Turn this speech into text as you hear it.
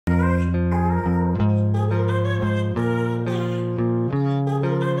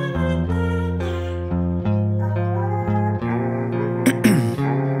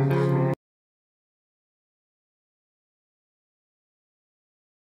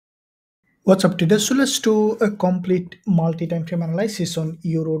What's up today? So let's do a complete multi-time frame analysis on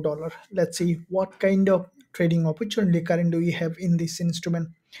euro dollar. Let's see what kind of trading opportunity current do we have in this instrument.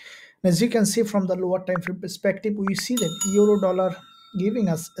 As you can see from the lower time frame perspective, we see that euro dollar giving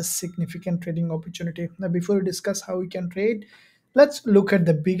us a significant trading opportunity. Now, before we discuss how we can trade, let's look at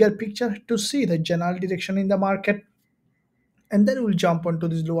the bigger picture to see the general direction in the market, and then we'll jump onto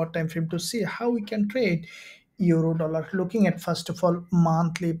this lower time frame to see how we can trade euro dollar, looking at first of all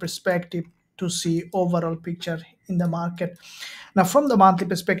monthly perspective to see overall picture in the market. Now from the monthly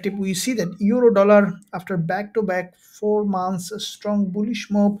perspective, we see that euro dollar, after back to back 4 months strong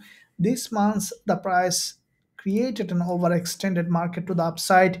bullish move, this month the price created an overextended market to the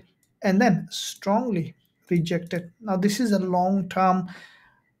upside and then strongly rejected. Now this is a long term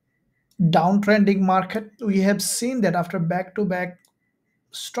downtrending market. We have seen that after back to back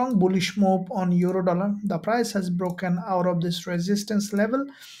strong bullish move on euro dollar, the price has broken out of this resistance level,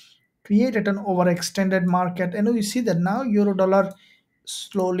 created an overextended market, and we see that now euro dollar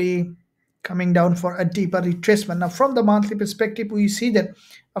slowly coming down for a deeper retracement. Now from the monthly perspective, we see that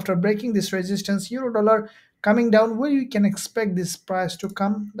after breaking this resistance, euro dollar coming down, where you can expect this price to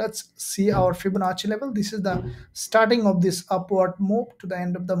come. Let's see our Fibonacci level. This is the starting of this upward move to the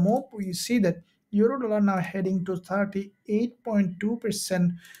end of the move. We see that euro dollar now heading to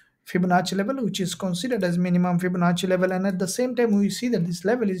 38.2% Fibonacci level, which is considered as minimum Fibonacci level, and at the same time we see that this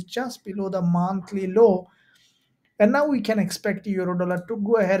level is just below the monthly low, and now we can expect euro dollar to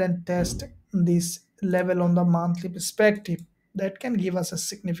go ahead and test this level on the monthly perspective. That can give us a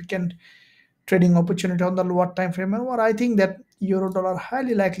significant trading opportunity on the lower time frame, and what I think that euro dollar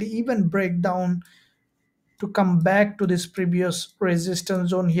highly likely even break down to come back to this previous resistance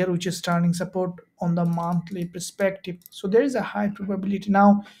zone here, which is turning support on the monthly perspective. So there is a high probability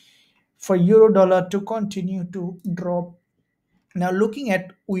now for euro dollar to continue to drop. Now looking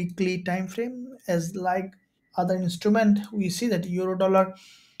at weekly time frame, as like other instrument, we see that euro dollar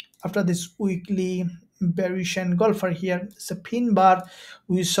after this weekly bearish engulfer here, it's a pin bar.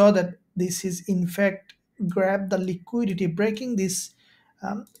 We saw that this is in fact grab the liquidity, breaking this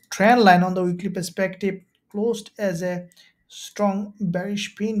trend line on the weekly perspective, closed as a strong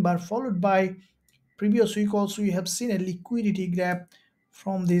bearish pin bar, followed by previous week also you have seen a liquidity grab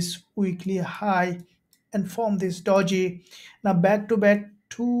from this weekly high and form this doji. Now back to back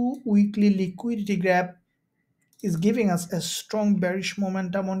two weekly liquidity grab is giving us a strong bearish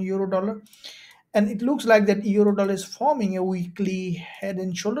momentum on euro dollar, and it looks like that euro dollar is forming a weekly head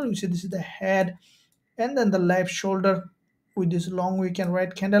and shoulder. You see this is the head and then the left shoulder with this long wick and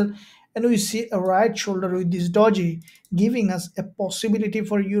right candle, and we see a right shoulder with this doji, giving us a possibility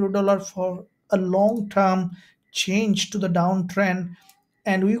for euro dollar for a long term change to the downtrend.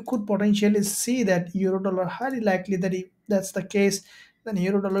 And we could potentially see that euro dollar, highly likely that if that's the case, then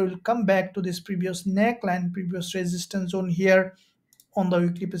euro dollar will come back to this previous neckline, previous resistance zone here on the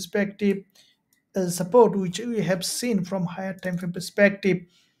weekly perspective as support, which we have seen from higher time frame perspective.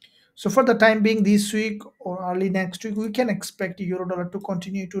 So for the time being, this week or early next week, we can expect euro dollar to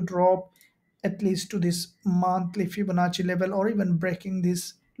continue to drop at least to this monthly Fibonacci level or even breaking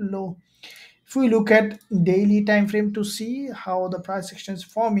this low. If we look at daily time frame to see how the price action is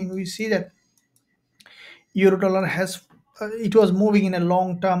forming, we see that euro dollar has it was moving in a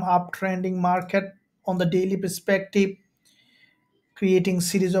long term uptrending market on the daily perspective, creating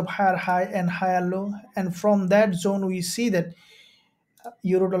series of higher high and higher low, and from that zone we see that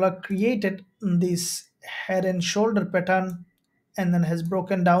euro dollar created this head and shoulder pattern and then has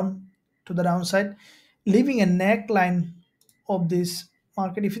broken down to the downside, leaving a neckline of this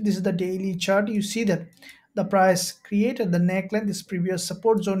market. If this is the daily chart, you see that the price created the neckline, this previous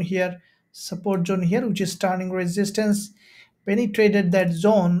support zone here, which is turning resistance, penetrated that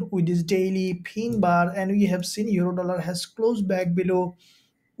zone with this daily pin bar, and we have seen euro dollar has closed back below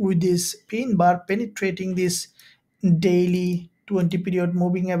with this pin bar penetrating this daily 20 period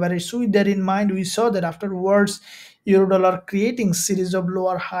moving average. So with that in mind, we saw that afterwards euro dollar creating series of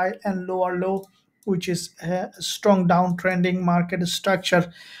lower high and lower low, which is a strong downtrending market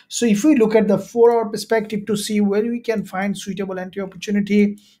structure. So if we look at the 4 hour perspective to see where we can find suitable entry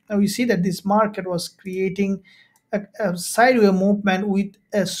opportunity, now we see that this market was creating a sideways movement with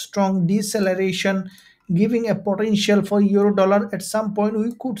a strong deceleration, giving a potential for euro dollar. At some point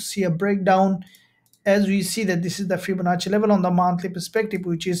we could see a breakdown, as we see that this is the Fibonacci level on the monthly perspective,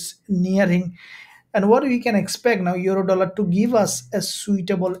 which is nearing. And what we can expect now, euro dollar to give us a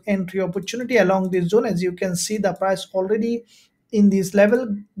suitable entry opportunity along this zone. As you can see, the price already in this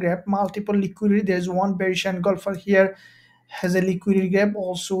level grab multiple liquidity. There is one bearish engulfer here, has a liquidity gap.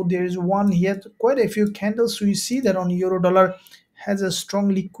 Also there is one here, quite a few candles. We see that on euro dollar has a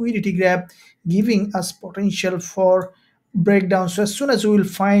strong liquidity gap, giving us potential for breakdown. So as soon as we will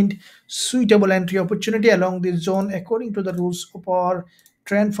find suitable entry opportunity along this zone according to the rules of our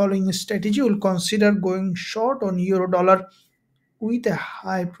trend following strategy, we'll consider going short on euro dollar with a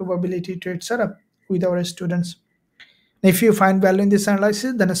high probability trade setup with our students. If you find value in this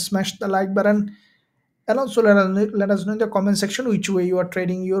analysis, then smash the like button and also let us know in the comment section which way you are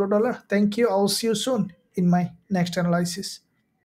trading euro dollar. Thank you. I'll see you soon in my next analysis.